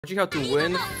You have to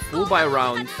win full buy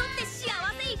round.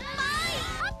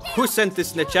 Who sent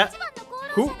this in the chat?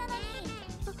 Who?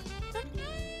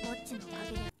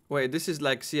 Wait, this is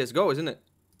like CSGO, isn't it?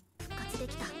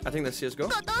 I think that's CSGO.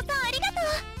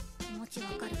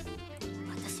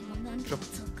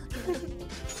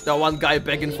 That one guy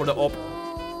begging for the op.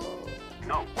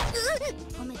 No.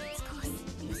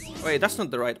 Wait, that's not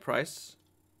the right price.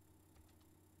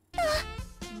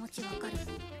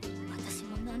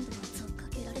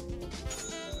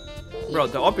 Bro,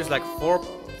 the op is like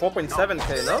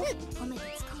 4.7k, no?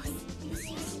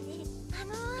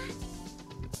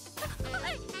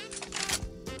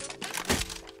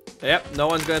 Yep, no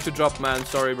one's going to drop, man.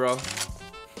 Sorry, bro.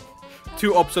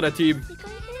 2 ops on a team.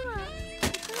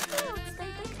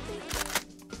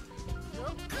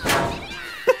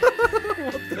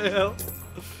 What the hell?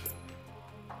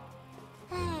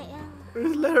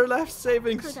 Where's letter life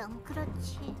savings?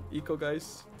 Eco,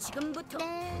 guys.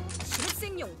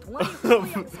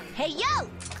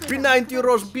 P90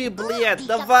 Rosby, блядь,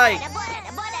 давай!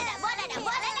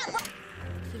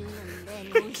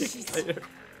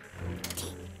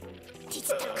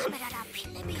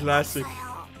 Classic.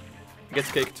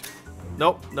 Gets kicked.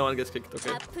 Nope, no one gets kicked.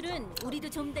 Okay.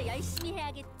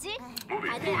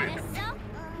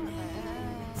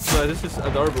 No, this is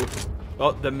adorable.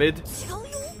 Oh, the mid.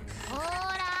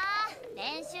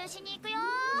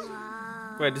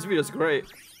 Wait, this video is great.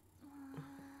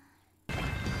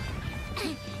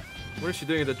 What is she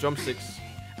doing with the drumsticks?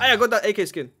 Hey, I got that AK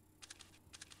skin.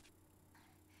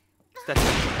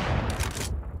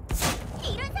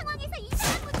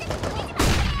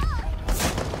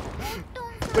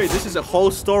 Wait, this is a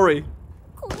whole story.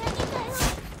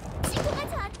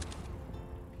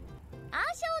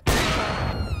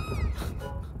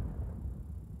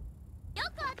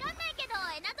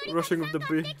 Rushing with the B,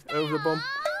 with the bomb.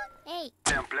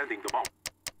 I'm planting the bomb.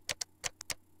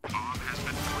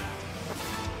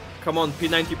 Come on,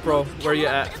 P90 Pro, where you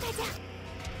at?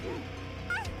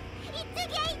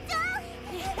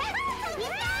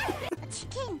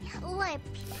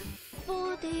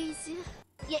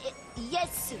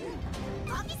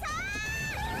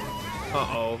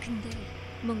 Uh-oh.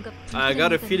 I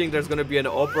got a feeling there's gonna be an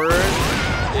upper.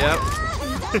 Yep.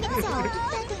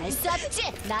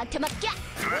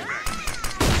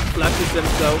 Flashes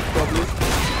himself, probably.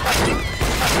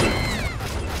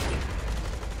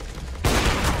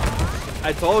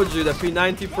 I told you, the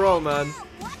P90 Pro, man.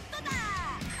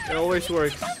 It always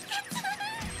works.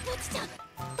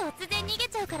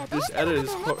 This edit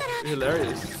is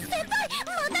hilarious.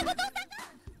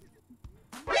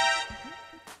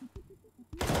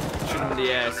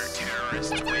 Yes.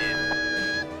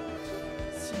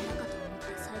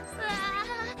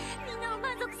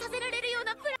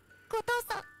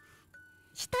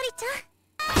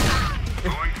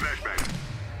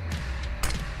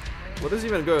 What is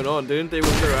even going on? Didn't they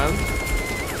move around?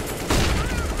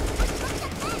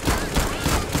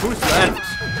 Who's that?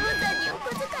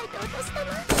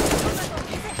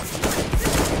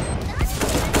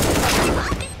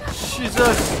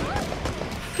 Jesus!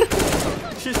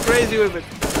 She's crazy with it.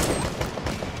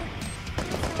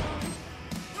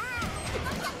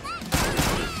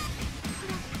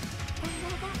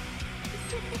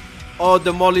 Oh,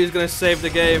 the molly is gonna save the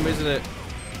game, isn't it?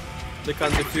 They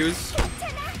can't defuse.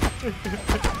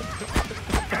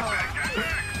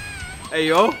 Hey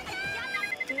yo!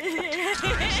 This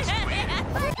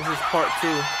is part 2.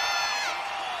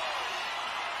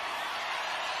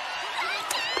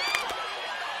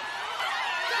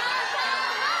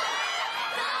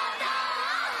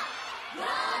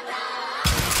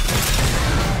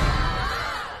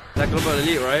 That global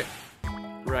elite, right?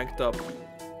 Ranked up.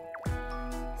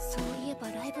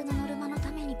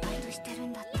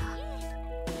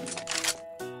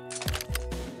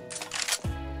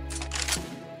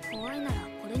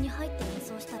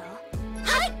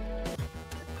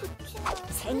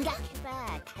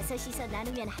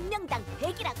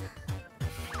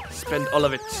 Spend all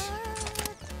of it.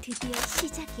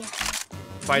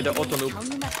 Buy the auto noob.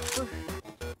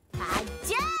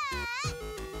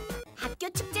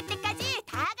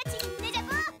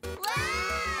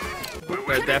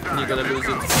 We're definitely gonna lose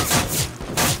it.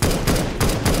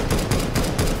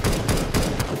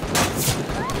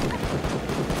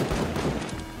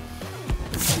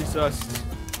 Jesus.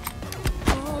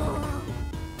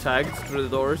 Tagged through the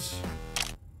doors.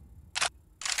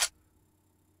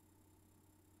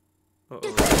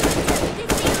 Uh-oh.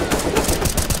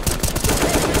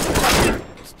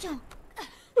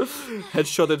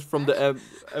 Headshotted from the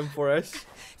M4S.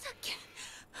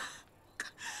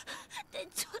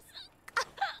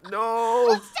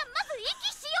 No!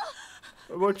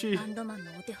 Bocchi.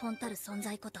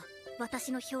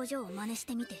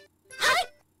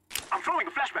 I'm throwing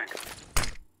a flashbang.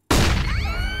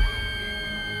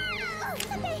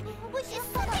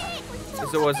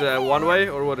 So was it one way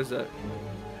or what is that?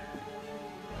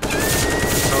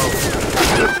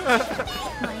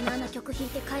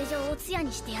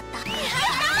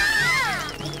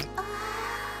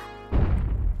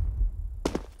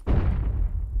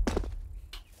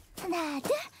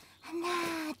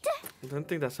 I don't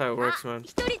think that's how it works, man.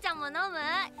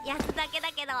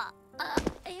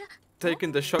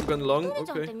 Taking the shotgun long?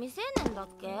 Okay.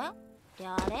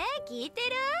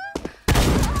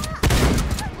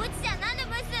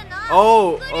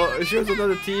 Oh, she was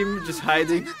another team just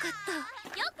hiding.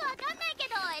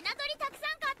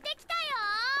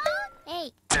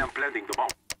 I'm planting the bomb.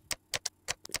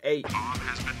 Hey.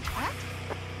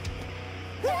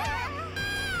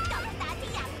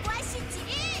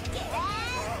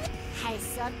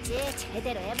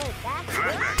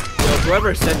 Yo,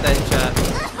 whoever said that in chat,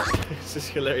 this is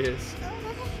hilarious.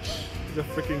 It's a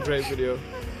freaking great video.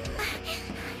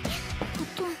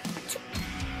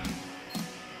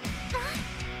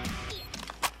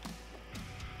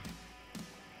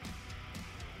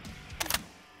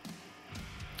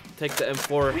 Take the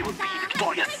M4. We will be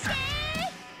victorious.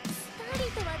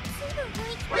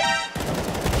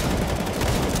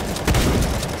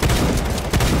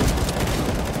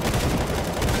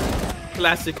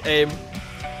 Classic aim.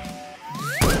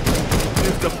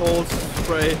 Use the whole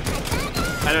spray.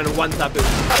 And then one tap it.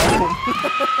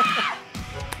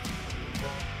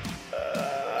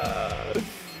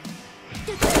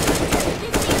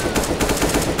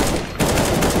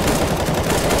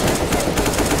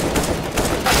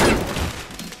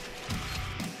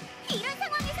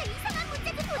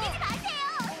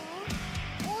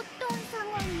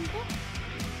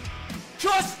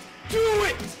 Just do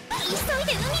it!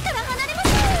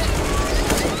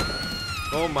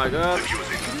 Oh my god.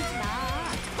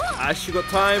 Ash, you got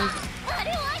time?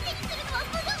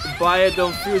 Buy a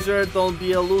diffuser, don't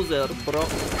be a loser, bro.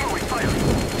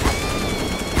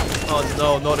 Oh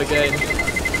no, not again.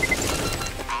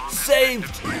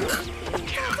 Saved!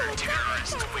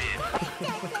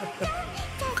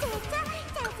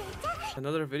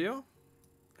 Another video?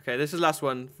 Okay, this is the last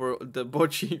one for the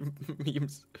Bocchi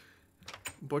memes.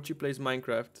 Bocchi plays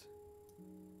Minecraft.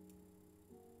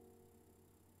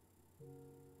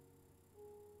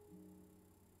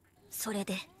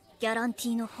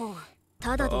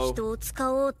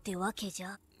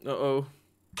 Uh-oh.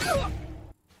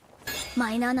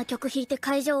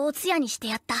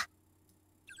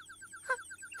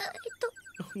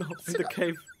 Oh no, in the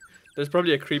cave. There's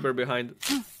probably a creeper behind.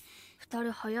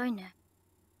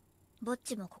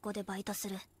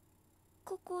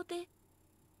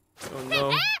 Oh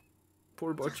no.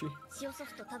 Poor Bocchi.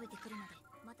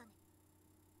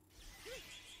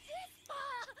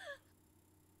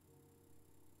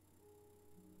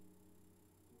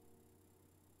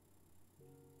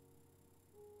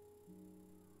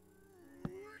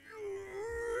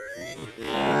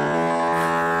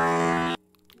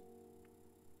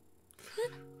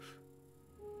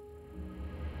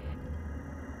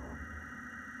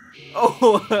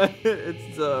 Oh,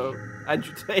 it's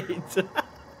agitate.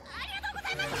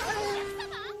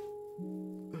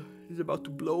 He's about to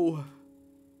blow.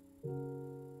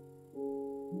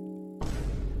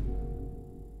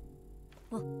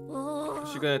 Is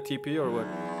she gonna TP or what?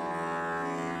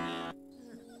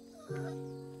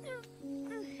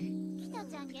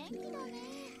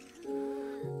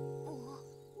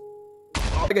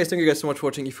 Hey guys, thank you guys so much for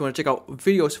watching. If you want to check out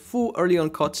videos, full early on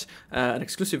cuts and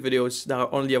exclusive videos that are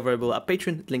only available at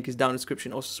Patreon, the link is down in the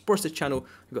description. Also supports the channel.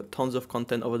 We've got tons of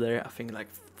content over there. I think like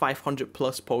 500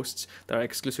 plus posts that are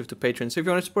exclusive to Patreon. So if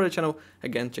you want to support the channel,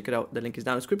 again, check it out. The link is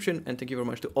down in the description. And thank you very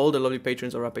much to all the lovely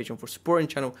patrons over at Patreon for supporting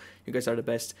the channel. You guys are the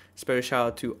best. Special shout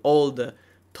out to all the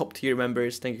top tier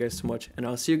members. Thank you guys so much. And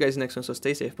I'll see you guys next one. So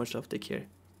stay safe. Much love. Take care.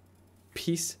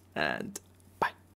 Peace and